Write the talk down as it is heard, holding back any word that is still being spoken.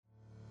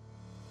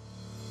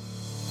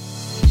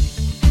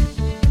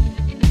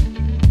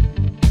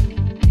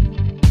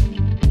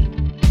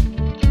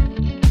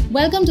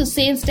Welcome to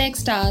Sales Tech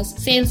Stars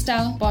Sales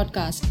Star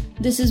Podcast.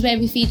 This is where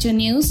we feature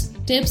news,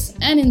 tips,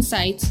 and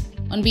insights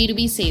on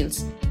B2B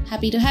sales.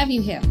 Happy to have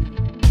you here.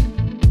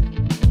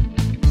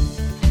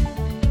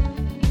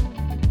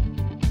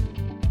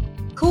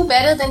 Who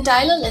better than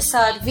Tyler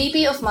Lessard,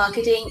 VP of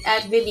Marketing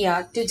at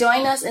Vidyard, to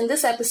join us in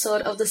this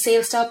episode of the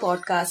Sales Star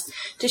Podcast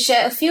to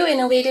share a few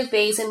innovative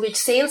ways in which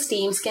sales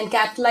teams can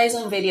capitalize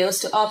on videos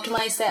to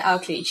optimize their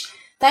outreach.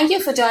 Thank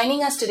you for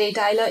joining us today,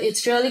 Tyler.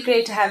 It's really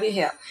great to have you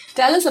here.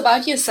 Tell us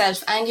about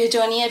yourself and your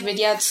journey at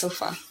Vidyard so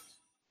far.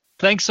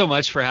 Thanks so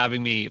much for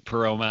having me,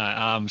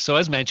 Paroma. So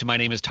as mentioned, my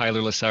name is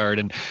Tyler Lessard,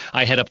 and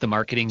I head up the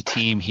marketing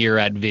team here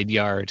at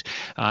Vidyard.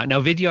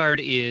 Now, Vidyard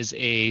is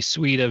a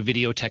suite of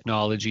video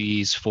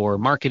technologies for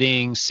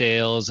marketing,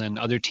 sales, and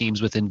other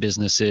teams within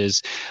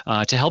businesses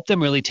to help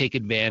them really take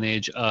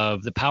advantage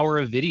of the power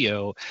of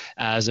video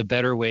as a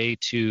better way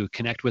to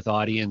connect with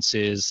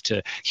audiences,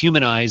 to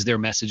humanize their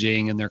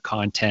messaging and their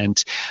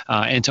content,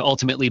 and to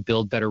ultimately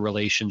build better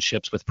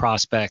relationships with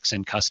prospects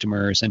and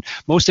customers, and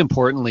most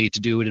importantly, to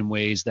do it in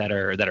ways that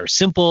are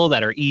simple,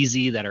 that are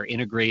easy, that are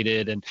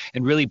integrated, and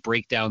really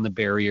break down the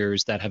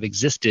barriers that have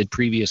existed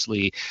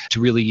previously to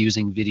really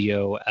using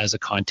video as a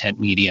content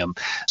medium.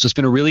 So it's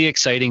been a really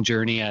exciting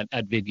journey at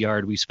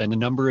Vidyard. We spent a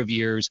number of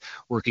years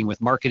working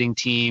with marketing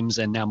teams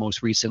and now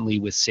most recently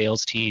with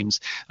sales teams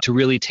to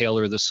really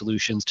tailor the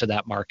solutions to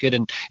that market.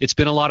 And it's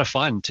been a lot of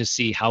fun to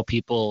see how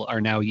people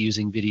are now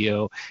using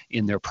video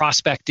in their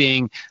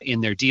prospecting,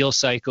 in their deal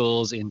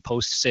cycles, in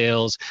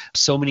post-sales,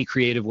 so many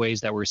creative ways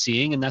that we're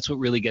seeing. And that's what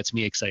really gets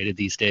me excited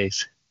these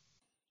days.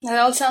 That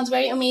all sounds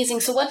very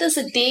amazing. So what does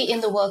a day in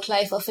the work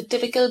life of a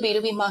typical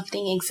B2B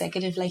marketing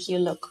executive like you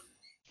look?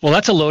 Well,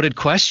 that's a loaded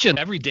question.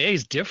 Every day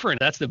is different.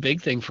 That's the big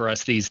thing for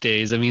us these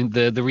days. I mean,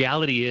 the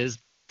reality is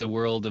the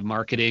world of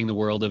marketing, the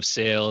world of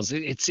sales,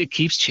 it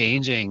keeps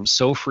changing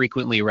so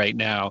frequently right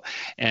now.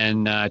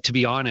 And to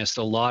be honest,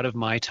 a lot of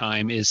my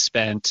time is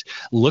spent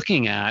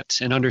looking at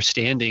and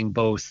understanding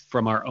both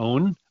from our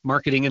own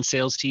marketing and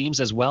sales teams,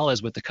 as well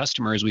as with the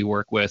customers we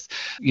work with,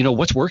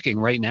 what's working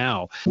right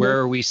now? Where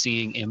are we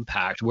seeing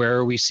impact? Where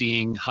are we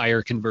seeing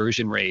higher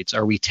conversion rates?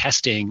 Are we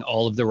testing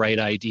all of the right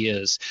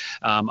ideas?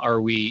 Are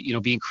we,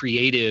 being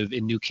creative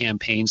in new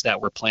campaigns that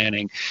we're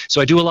planning?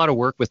 So I do a lot of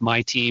work with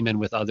my team and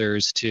with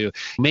others to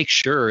make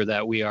sure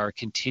that we are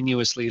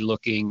continuously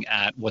looking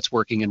at what's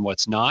working and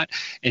what's not,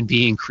 and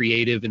being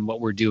creative in what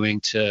we're doing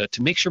to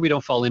make sure we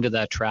don't fall into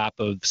that trap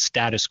of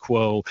status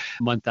quo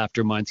month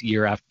after month,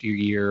 year after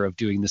year of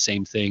doing the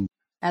same thing.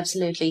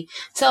 Absolutely.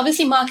 So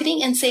obviously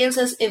marketing and sales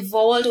has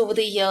evolved over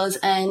the years,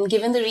 and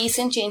given the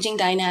recent changing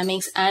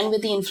dynamics and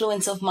with the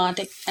influence of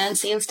MarTech and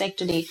sales tech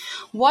today,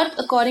 what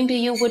according to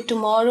you would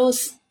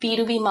tomorrow's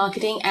B2B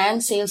marketing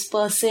and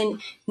salesperson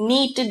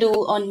need to do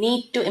or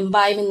need to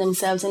imbibe in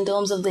themselves in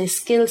terms of their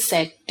skill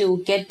set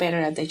to get better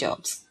at their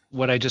jobs?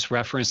 What I just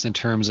referenced in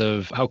terms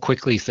of how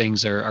quickly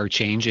things are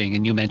changing,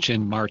 and you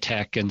mentioned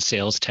MarTech and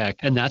sales tech,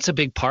 and that's a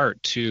big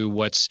part to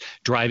what's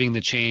driving the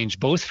change,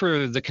 both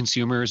for the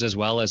consumers as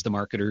well as the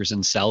marketers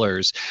and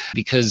sellers,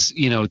 because,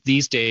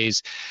 these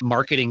days,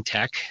 marketing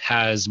tech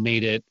has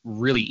made it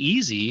really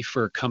easy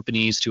for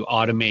companies to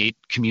automate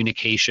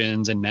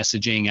communications and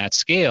messaging at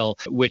scale,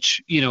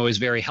 which, is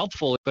very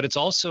helpful, but it's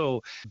almost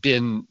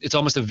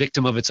a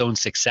victim of its own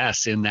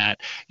success in that,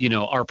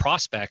 our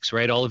prospects,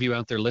 right? All of you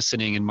out there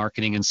listening in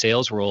marketing and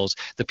sales roles,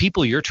 the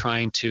people you're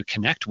trying to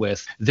connect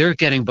with, they're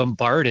getting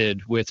bombarded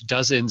with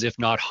dozens, if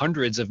not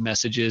hundreds of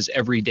messages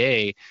every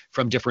day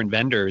from different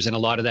vendors. And a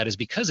lot of that is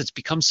because it's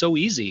become so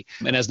easy.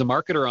 And as the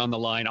marketer on the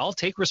line, I'll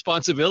take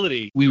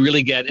responsibility. We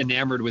really get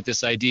enamored with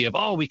this idea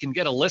of, we can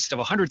get a list of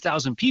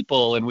 100,000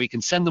 people and we can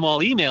send them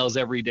all emails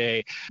every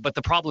day. But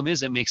the problem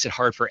is it makes it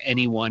hard for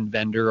any one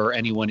vendor or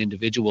any one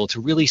individual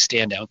to really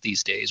stand out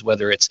these days,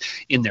 whether it's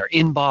in their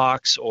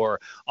inbox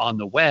or on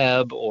the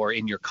web or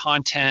in your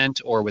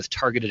content or with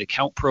targeted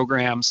account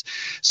programs.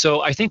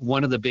 So I think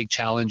one of the big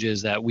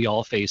challenges that we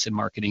all face in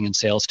marketing and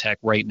sales tech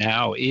right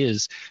now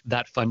is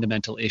that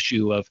fundamental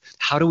issue of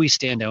how do we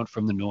stand out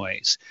from the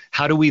noise?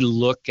 How do we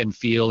look and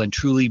feel and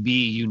truly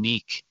be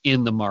unique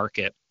in the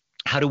market?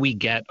 How do we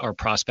get our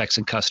prospects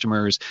and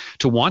customers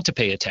to want to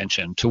pay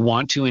attention, to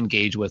want to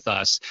engage with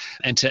us,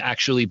 and to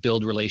actually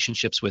build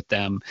relationships with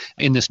them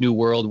in this new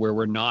world where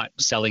we're not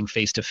selling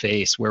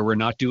face-to-face, where we're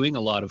not doing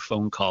a lot of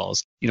phone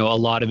calls? A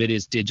lot of it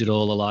is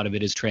digital, a lot of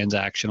it is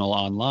transactional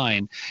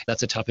online.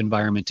 That's a tough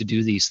environment to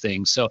do these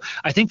things. So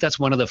I think that's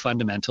one of the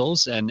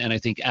fundamentals. And I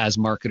think as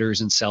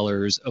marketers and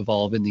sellers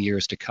evolve in the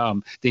years to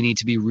come, they need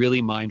to be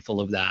really mindful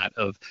of that,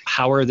 of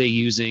how are they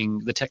using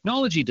the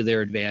technology to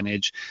their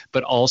advantage,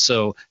 but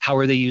also how how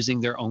are they using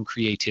their own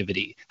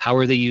creativity? How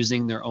are they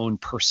using their own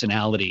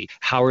personality?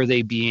 How are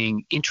they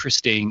being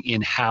interesting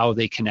in how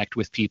they connect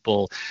with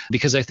people?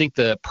 Because I think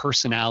the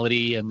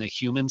personality and the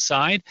human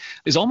side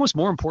is almost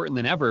more important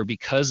than ever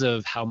because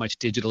of how much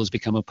digital has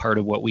become a part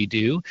of what we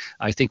do.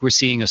 I think we're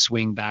seeing a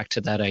swing back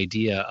to that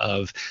idea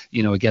of,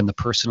 again, the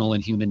personal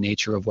and human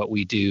nature of what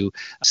we do,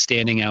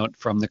 standing out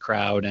from the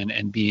crowd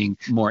and being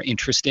more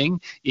interesting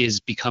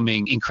is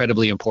becoming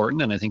incredibly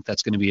important. And I think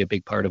that's going to be a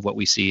big part of what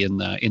we see in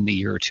the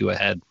year or two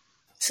ahead.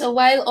 So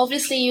while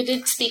obviously you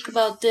did speak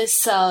about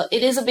this,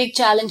 it is a big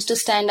challenge to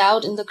stand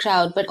out in the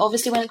crowd. But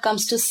obviously when it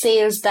comes to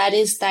sales, that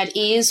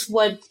is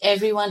what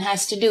everyone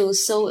has to do.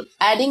 So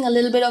adding a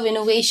little bit of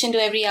innovation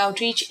to every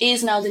outreach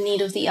is now the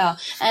need of the hour.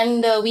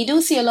 And we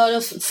do see a lot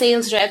of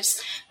sales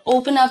reps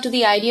open up to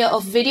the idea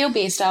of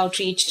video-based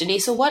outreach today.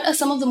 So what are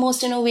some of the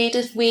most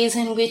innovative ways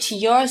in which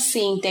you're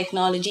seeing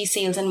technology,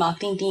 sales, and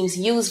marketing teams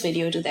use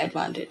video to their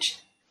advantage?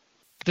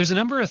 There's a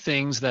number of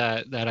things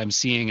that I'm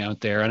seeing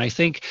out there. And I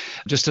think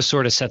just to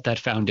sort of set that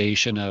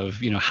foundation of,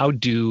 how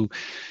do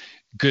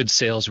good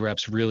sales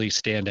reps really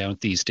stand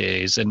out these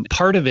days. And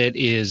part of it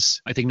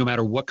is, I think no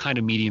matter what kind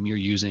of medium you're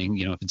using,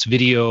 if it's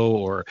video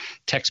or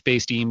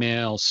text-based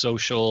email,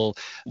 social,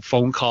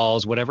 phone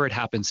calls, whatever it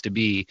happens to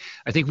be,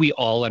 I think we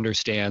all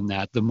understand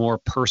that the more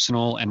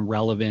personal and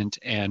relevant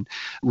and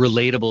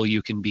relatable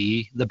you can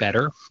be, the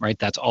better, right?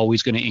 That's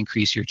always going to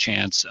increase your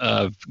chance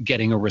of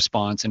getting a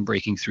response and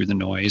breaking through the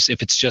noise.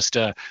 If it's just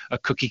a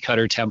cookie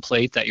cutter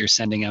template that you're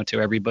sending out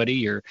to everybody,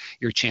 your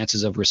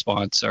chances of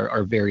response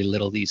are very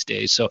little these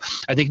days. So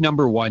I think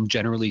number one,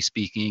 generally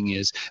speaking,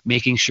 is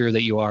making sure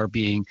that you are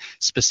being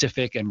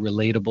specific and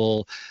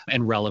relatable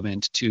and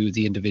relevant to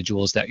the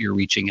individuals that you're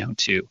reaching out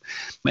to.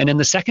 And then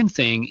the second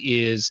thing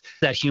is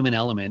that human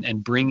element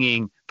and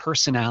bringing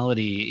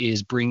personality,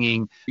 is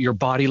bringing your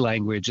body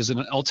language, is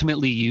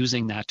ultimately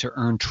using that to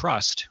earn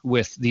trust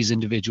with these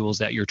individuals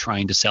that you're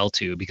trying to sell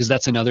to. Because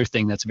that's another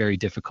thing that's very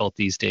difficult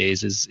these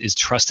days is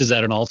trust is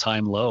at an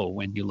all-time low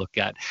when you look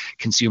at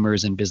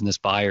consumers and business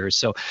buyers.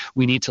 So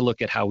we need to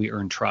look at how we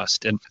earn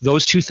trust. And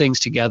those two things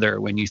together,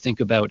 when you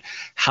think about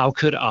how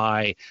could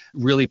I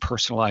really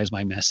personalize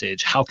my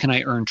message, how can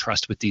I earn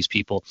trust with these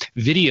people,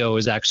 video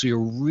is actually a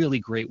really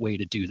great way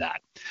to do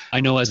that.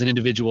 I know as an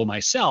individual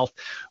myself,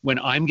 when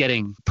I'm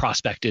getting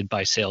prospected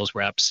by sales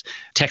reps,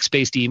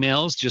 text-based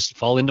emails just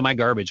fall into my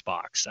garbage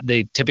box.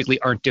 They typically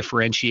aren't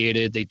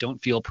differentiated. They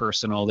don't feel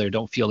personal. They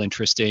don't feel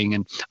interesting.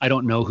 And I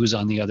don't know who's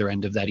on the other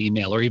end of that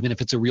email, or even if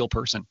it's a real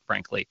person,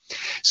 frankly.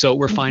 So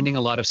we're finding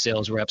a lot of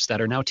sales reps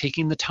that are now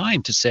taking the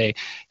time to say,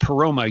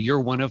 Paroma, you're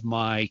one of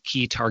my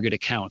key target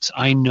accounts.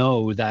 I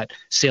know that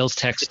Sales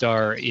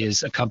Techstar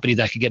is a company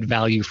that could get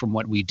value from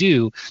what we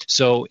do.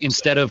 So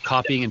instead of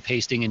copying and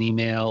pasting an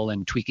email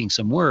and tweaking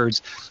some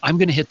words, I'm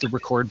going to hit the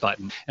record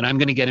button and I'm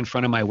going to get in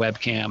front of my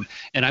webcam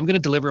and I'm going to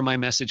deliver my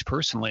message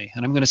personally.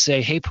 And I'm going to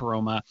say, hey,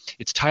 Paroma,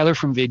 it's Tyler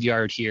from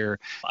Vidyard here.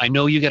 I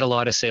know you get a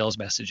lot of sales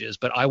messages,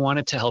 but I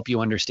wanted to help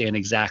you understand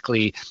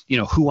exactly,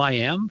 who I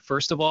am,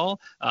 first of all,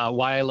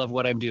 why I love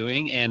what I'm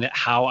doing, and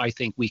how I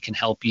think we can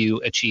help you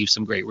achieve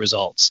some great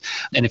results.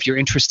 And if you're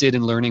interested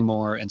in learning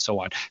more and so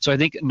on. So I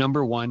think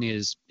number one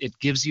is it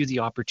gives you the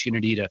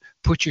opportunity to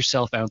put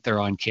yourself out there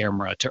on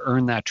camera, to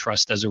earn that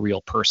trust as a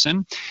real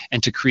person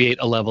and to create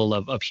a level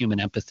of human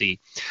empathy.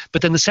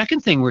 But then the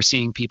second thing we're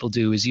seeing people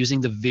do is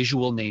using the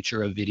visual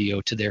nature of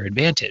video to their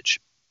advantage.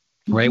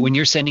 Right? When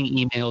you're sending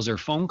emails or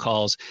phone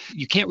calls,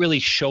 you can't really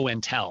show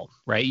and tell,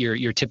 right?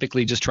 You're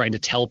typically just trying to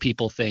tell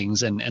people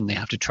things and they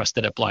have to trust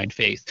it at blind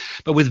faith.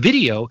 But with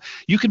video,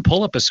 you can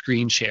pull up a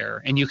screen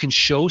share and you can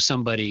show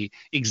somebody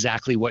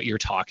exactly what you're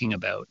talking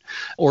about.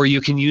 Or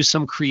you can use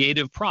some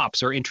creative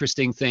props or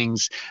interesting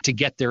things to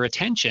get their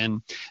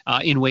attention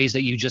in ways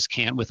that you just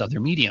can't with other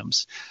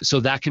mediums. So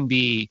that can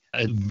be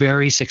a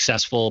very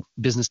successful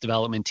business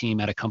development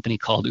team at a company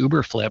called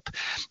Uberflip.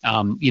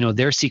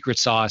 Their secret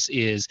sauce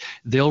is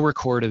they'll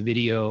record a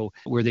video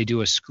where they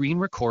do a screen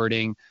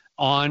recording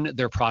on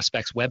their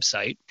prospect's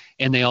website.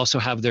 And they also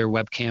have their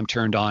webcam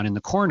turned on in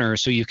the corner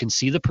so you can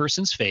see the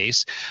person's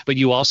face, but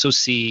you also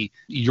see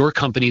your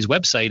company's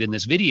website in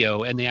this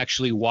video. And they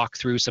actually walk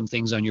through some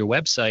things on your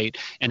website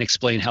and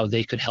explain how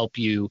they could help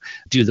you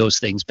do those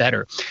things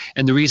better.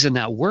 And the reason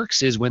that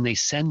works is when they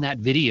send that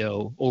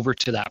video over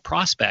to that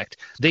prospect,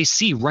 they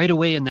see right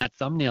away in that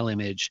thumbnail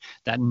image,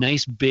 that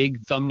nice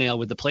big thumbnail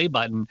with the play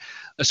button,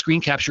 a screen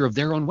capture of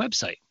their own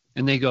website.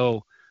 And they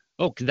go,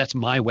 oh, that's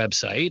my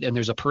website, and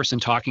there's a person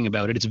talking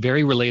about it. It's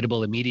very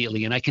relatable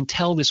immediately, and I can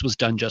tell this was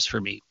done just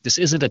for me. This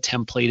isn't a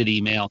templated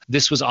email.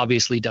 This was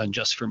obviously done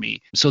just for me.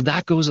 So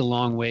that goes a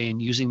long way in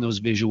using those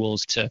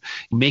visuals to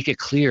make it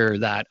clear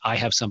that I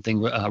have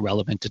something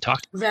relevant to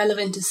talk.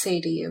 Relevant to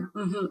say to you.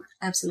 Mm-hmm.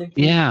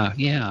 Absolutely.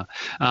 Yeah.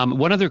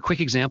 One other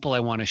quick example I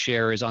want to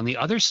share is on the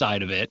other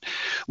side of it,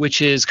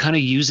 which is kind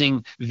of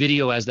using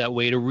video as that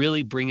way to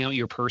really bring out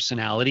your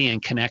personality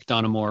and connect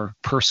on a more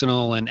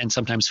personal and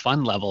sometimes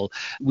fun level.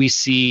 We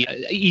see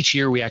each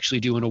year we actually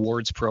do an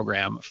awards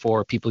program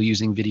for people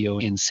using video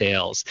in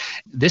sales.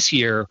 This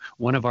year,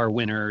 one of our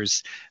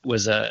winners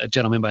was a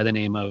gentleman by the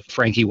name of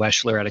Frankie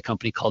Weschler at a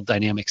company called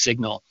Dynamic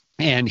Signal.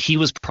 And he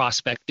was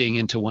prospecting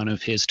into one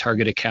of his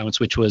target accounts,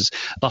 which was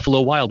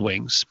Buffalo Wild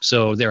Wings.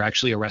 So they're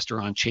actually a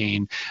restaurant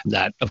chain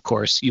that, of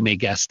course, you may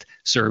guess,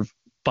 serve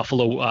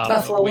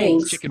Buffalo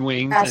wings, chicken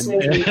wings.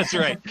 Absolutely. And that's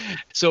right.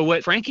 So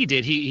what Frankie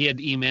did, he had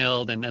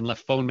emailed and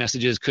left phone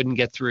messages, couldn't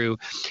get through.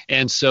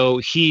 And so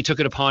he took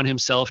it upon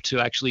himself to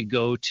actually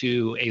go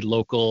to a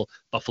local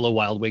Buffalo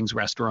Wild Wings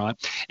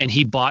restaurant, and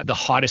he bought the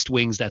hottest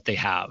wings that they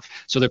have.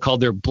 So they're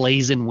called their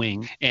Blazin'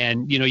 Wing.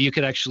 And, you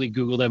could actually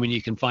Google them and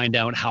you can find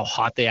out how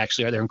hot they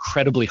actually are. They're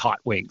incredibly hot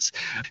wings.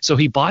 So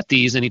he bought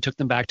these and he took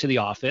them back to the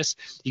office.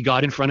 He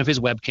got in front of his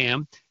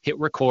webcam, hit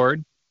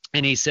record.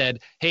 And he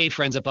said, hey,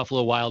 friends at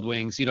Buffalo Wild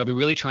Wings, I've been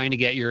really trying to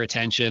get your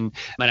attention,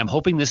 and I'm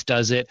hoping this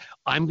does it.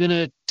 I'm going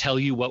to tell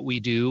you what we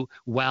do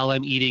while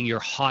I'm eating your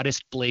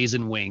hottest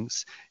blazing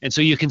wings. And so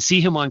you can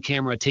see him on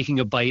camera taking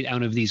a bite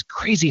out of these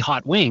crazy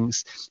hot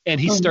wings, and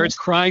he starts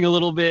crying a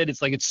little bit.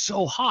 It's like, it's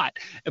so hot,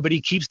 but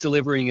he keeps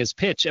delivering his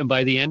pitch. And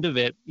by the end of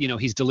it,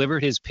 he's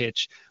delivered his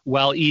pitch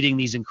while eating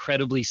these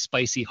incredibly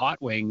spicy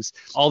hot wings.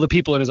 All the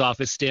people in his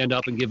office stand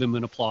up and give him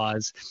an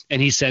applause,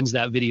 and he sends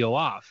that video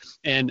off.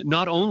 And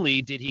not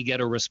only did he get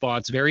a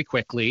response very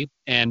quickly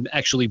and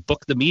actually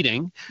book the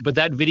meeting, but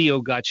that video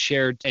got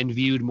shared and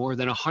viewed more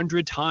than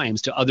 100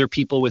 times to other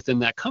people within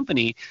that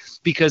company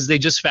because they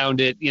just found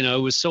it,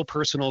 it was so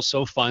personal,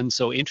 so fun,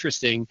 so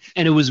interesting,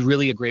 and it was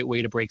really a great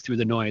way to break through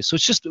the noise. So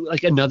it's just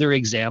like another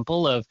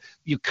example of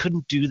you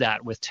couldn't do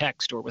that with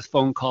text or with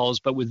phone calls,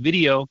 but with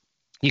video,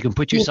 you can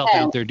put yourself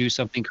out there, do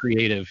something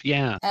creative.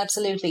 Yeah.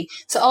 Absolutely.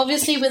 So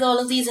obviously with all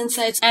of these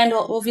insights and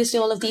obviously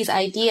all of these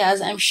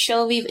ideas, I'm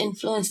sure we've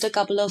influenced a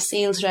couple of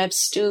sales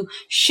reps to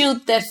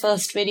shoot their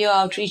first video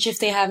outreach if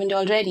they haven't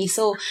already.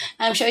 So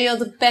I'm sure you're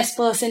the best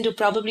person to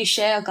probably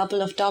share a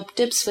couple of top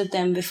tips with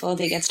them before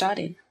they get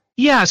started.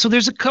 Yeah, so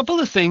there's a couple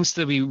of things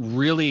to be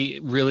really,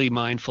 really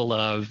mindful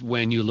of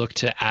when you look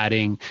to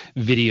adding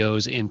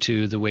videos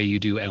into the way you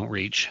do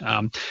outreach.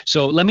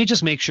 So let me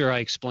just make sure I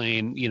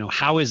explain,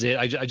 how is it?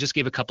 I just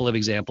gave a couple of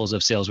examples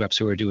of sales reps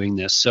who are doing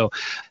this. So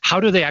how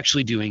are they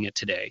actually doing it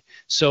today?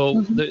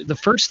 So the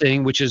first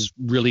thing, which is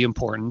really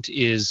important,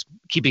 is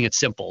keeping it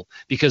simple.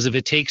 Because if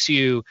it takes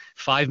you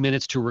 5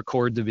 minutes to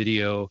record the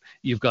video,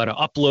 you've got to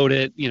upload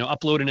it,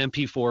 upload an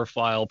MP4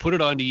 file, put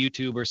it onto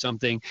YouTube or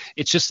something.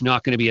 It's just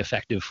not going to be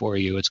effective for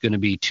you. It's going to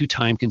be too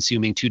time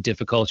consuming, too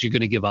difficult. You're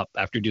going to give up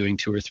after doing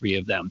 2 or 3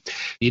 of them.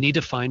 You need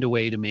to find a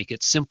way to make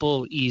it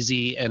simple,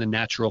 easy, and a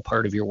natural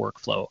part of your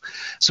workflow.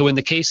 So in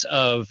the case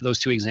of those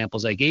 2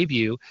 examples I gave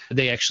you,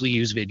 they actually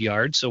use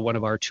Vidyard. So one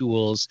of our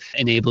tools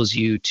enables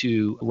you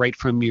to write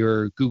from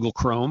your Google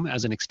Chrome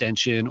as an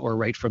extension or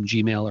write from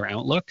Gmail or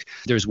Outlook.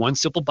 There's one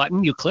simple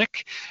button you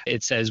click.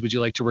 It says, would you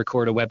like to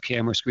record a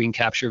webcam or screen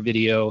capture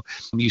video?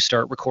 You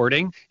start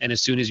recording, and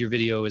as soon as your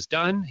video is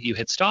done, you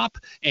hit stop,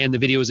 and the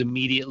video is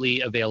immediately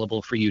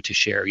available for you to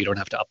share. You don't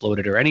have to upload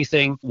it or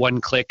anything.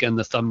 One click and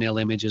the thumbnail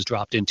image is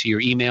dropped into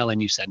your email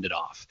and you send it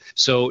off.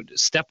 So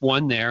step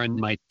 1 there, and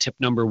my tip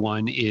number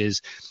 1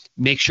 is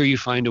make sure you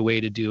find a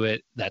way to do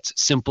it that's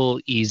simple,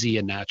 easy,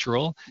 and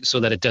natural so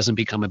that it doesn't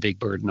become a big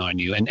burden on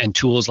you. And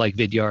tools like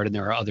Vidyard, and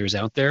there are others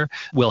out there,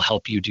 will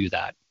help you do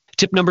that.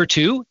 Tip number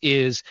 2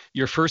 is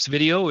your first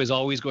video is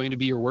always going to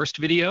be your worst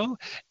video,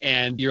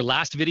 and your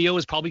last video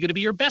is probably going to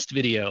be your best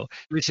video,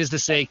 which is to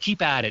say,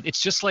 keep at it. It's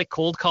just like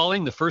cold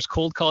calling. The first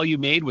cold call you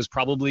made was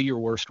probably your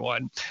worst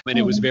one, and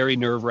it was very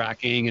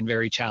nerve-wracking and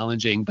very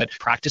challenging, but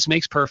practice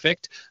makes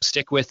perfect.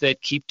 Stick with it,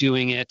 keep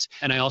doing it.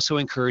 And I also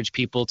encourage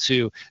people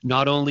to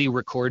not only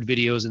record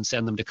videos and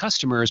send them to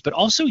customers, but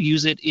also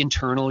use it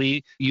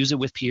internally, use it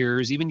with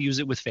peers, even use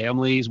it with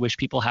families, wish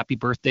people happy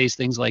birthdays,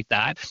 things like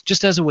that,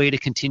 just as a way to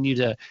continue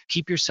to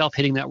keep yourself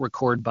hitting that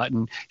record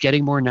button,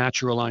 getting more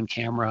natural on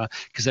camera,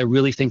 because I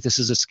really think this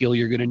is a skill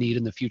you're going to need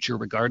in the future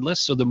regardless.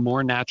 So the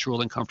more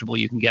natural and comfortable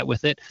you can get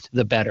with it,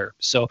 the better.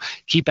 So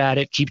keep at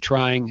it, keep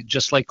trying,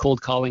 just like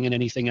cold calling and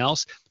anything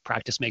else.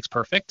 Practice makes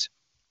perfect.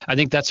 I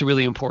think that's a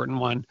really important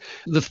one.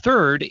 The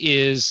third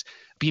is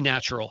be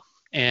natural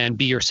and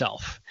be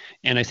yourself.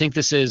 And I think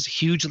this is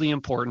hugely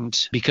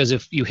important because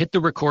if you hit the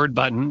record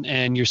button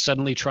and you're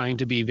suddenly trying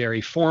to be very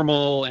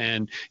formal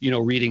and,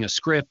 reading a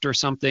script or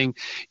something,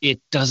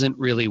 it doesn't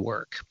really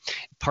work.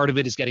 Part of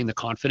it is getting the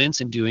confidence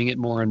and doing it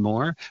more and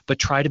more, but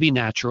try to be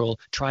natural,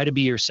 try to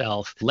be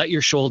yourself, let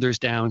your shoulders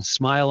down,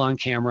 smile on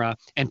camera,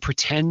 and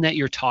pretend that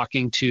you're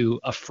talking to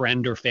a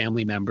friend or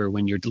family member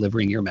when you're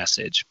delivering your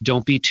message.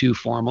 Don't be too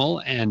formal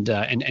and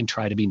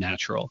try to be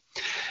natural.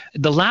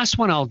 The last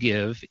one I'll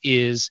give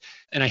is,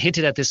 and I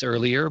hinted at this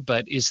earlier,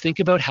 but is think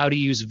about how to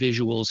use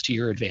visuals to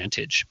your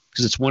advantage.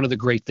 because it's one of the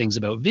great things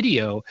about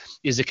video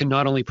is it can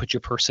not only put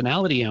your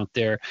personality out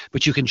there,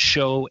 but you can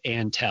show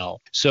and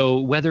tell. So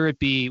whether it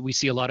be, we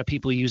see a lot of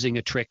people using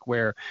a trick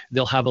where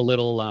they'll have a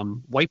little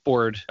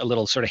whiteboard, a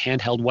little sort of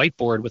handheld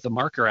whiteboard with a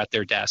marker at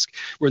their desk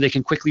where they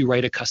can quickly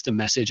write a custom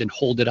message and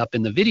hold it up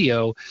in the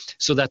video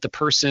so that the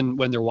person,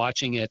 when they're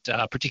watching it,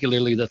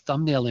 particularly the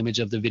thumbnail image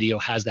of the video,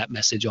 has that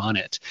message on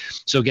it.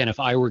 So again, if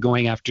I were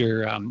going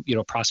after,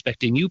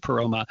 prospecting you,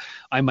 Paroma,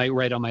 I might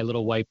write on my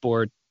little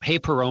whiteboard, "Hey,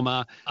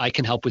 Paroma, I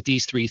can help with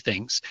these 3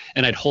 things."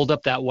 And I'd hold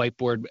up that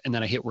whiteboard and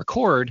then I hit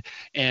record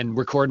and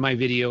record my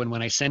video. And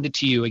when I send it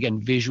to you, again,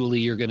 visually,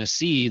 you're going to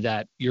see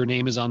that your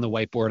name is on the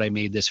whiteboard. I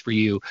made this for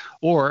you.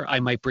 Or I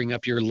might bring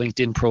up your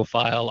LinkedIn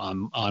profile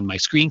on my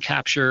screen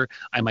capture.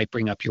 I might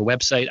bring up your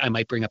website. I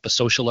might bring up a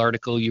social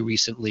article you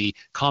recently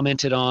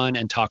commented on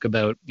and talk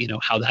about,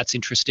 how that's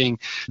interesting.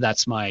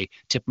 That's my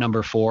tip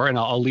number 4. And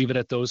I'll leave it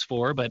at those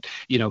 4. But,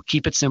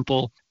 keep it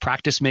simple.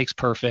 Practice makes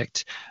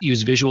perfect.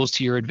 Use visuals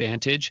to your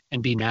advantage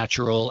and be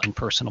natural and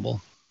personable.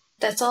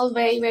 That's all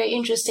very, very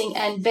interesting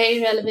and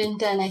very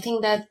relevant. And I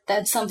think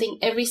that's something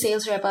every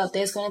sales rep out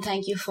there is going to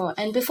thank you for.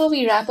 And before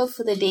we wrap up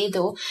for the day,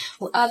 though,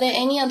 are there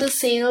any other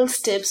sales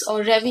tips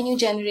or revenue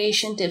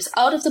generation tips,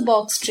 out of the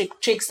box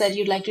tricks that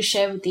you'd like to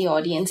share with the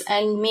audience?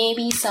 And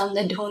maybe some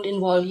that don't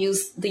involve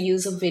the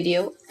use of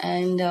video.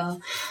 And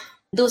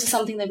those are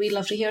something that we'd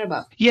love to hear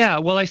about. Yeah,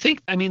 well,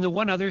 the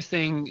one other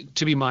thing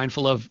to be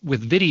mindful of with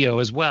video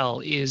as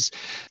well is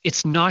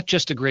it's not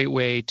just a great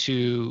way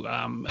to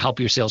help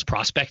your sales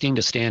prospecting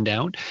to stand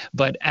out,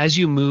 but as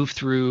you move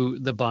through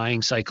the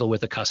buying cycle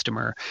with a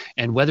customer,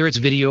 and whether it's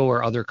video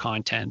or other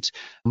content,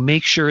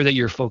 make sure that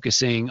you're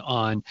focusing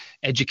on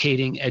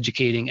educating,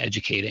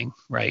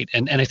 right?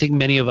 And I think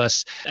many of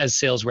us as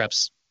sales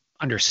reps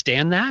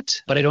understand that,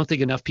 but I don't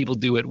think enough people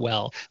do it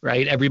well,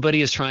 right?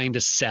 Everybody is trying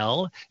to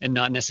sell and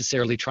not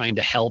necessarily trying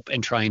to help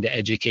and trying to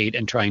educate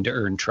and trying to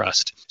earn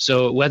trust.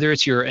 So whether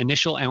it's your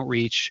initial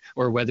outreach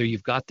or whether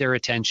you've got their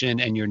attention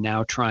and you're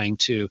now trying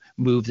to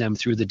move them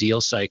through the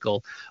deal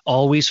cycle,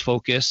 always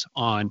focus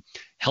on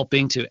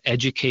helping to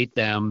educate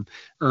them,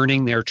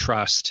 earning their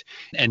trust,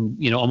 and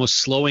almost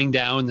slowing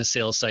down the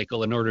sales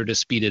cycle in order to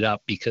speed it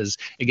up. Because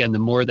again, the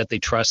more that they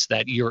trust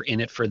that you're in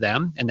it for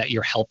them and that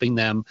you're helping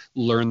them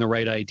learn the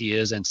right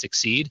ideas and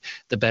succeed,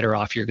 the better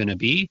off you're going to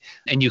be.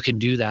 And you can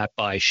do that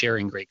by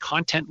sharing great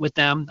content with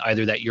them,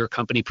 either that your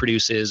company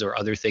produces or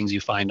other things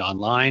you find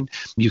online.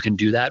 You can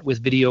do that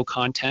with video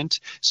content.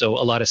 So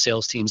a lot of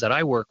sales teams that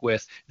I work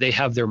with, they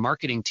have their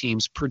marketing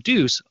teams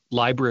produce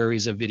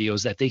libraries of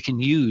videos that they can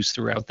use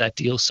throughout that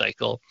deal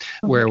cycle,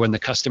 where when the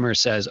customer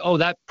says, "Oh,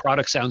 that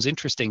product sounds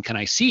interesting, can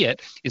I see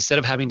it?" Instead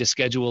of having to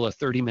schedule a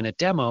 30-minute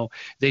demo,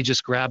 they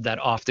just grab that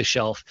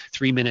off-the-shelf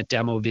 3-minute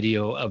demo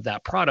video of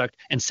that product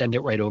and send it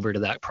right over to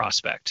that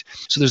prospect.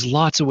 So there's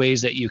lots of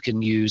ways that you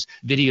can use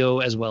video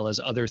as well as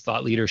other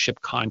thought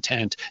leadership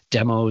content,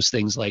 demos,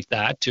 things like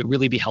that to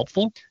really be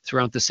helpful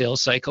throughout the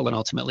sales cycle. And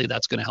ultimately,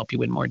 that's going to help you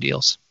win more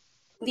deals.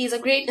 These are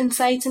great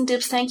insights and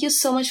tips. Thank you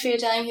so much for your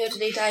time here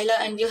today, Tyler,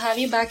 and we'll have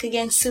you back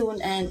again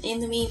soon. And in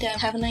the meantime,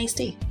 have a nice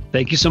day.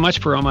 Thank you so much,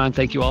 Paroma, and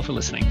thank you all for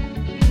listening.